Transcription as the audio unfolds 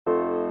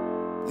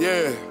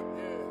Yeah,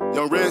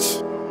 Young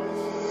Rich.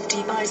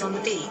 Deep eyes on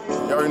the beat.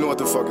 You already know what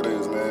the fuck it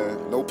is,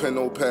 man. No pen,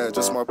 no pad,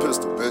 just my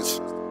pistol,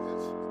 bitch.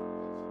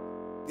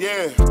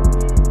 Yeah,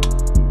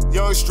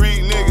 young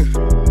street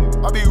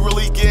nigga. I be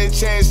really getting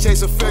change,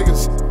 chasing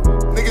figures.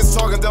 Niggas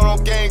talking down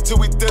on gang till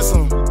we diss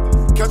 'em.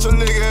 Catch a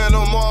nigga in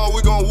the mall,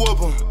 we gon'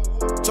 whoop 'em.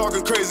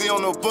 Talking crazy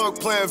on the book,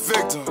 playing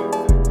victim.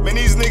 Man,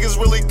 these niggas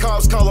really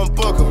cops, call 'em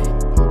book 'em.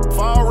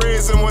 5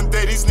 raids in one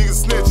day, these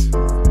niggas snitch.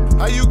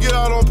 How you get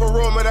out on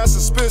parole, man, that's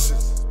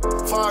suspicious.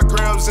 5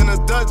 grams in a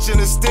Dutch and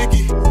it's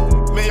sticky.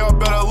 Man, y'all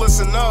better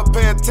listen up,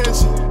 pay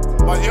attention.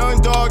 My young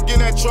dog in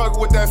that truck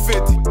with that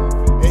 50.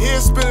 And he'll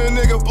spin a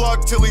nigga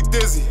block till he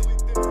dizzy.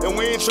 And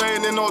we ain't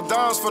trading in no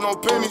dimes for no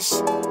pennies.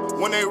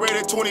 When they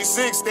rated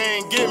 26, they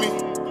ain't get me.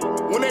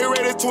 When they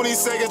rated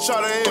 22nd,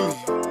 try to hit me.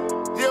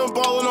 Yeah, I'm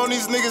ballin' on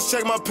these niggas,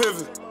 check my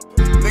pivot.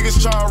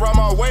 Niggas try to ride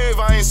my wave,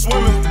 I ain't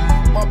swimming.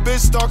 My bitch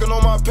stalking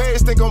on my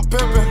page, think I'm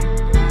pimpin'.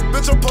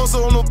 Bitch, I'm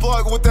posted on the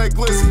block with that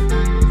glizzy.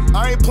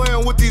 I ain't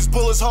playin' with these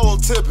bullets, hollow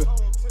tippin'.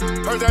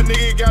 Heard that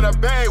nigga got a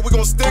bag, we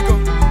gon' stick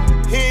him.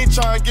 He ain't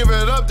tryna give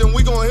it up, then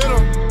we gon' hit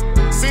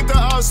him. Seen the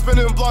ops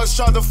spinning blocks,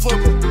 tried to flip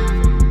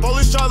him.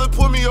 Police tried to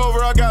put me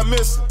over, I got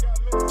missing.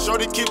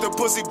 Shorty keep the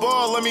pussy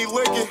ball, let me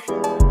lick it.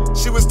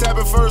 She was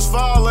tapping first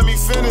file, let me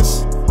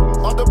finish.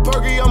 Off the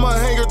perky, I'ma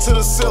hang her to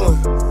the ceiling.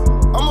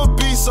 I'm a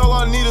beast, all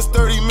I need is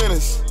 30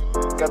 minutes.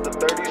 Got the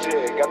 30s,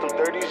 yeah, got them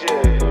 30s,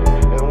 yeah.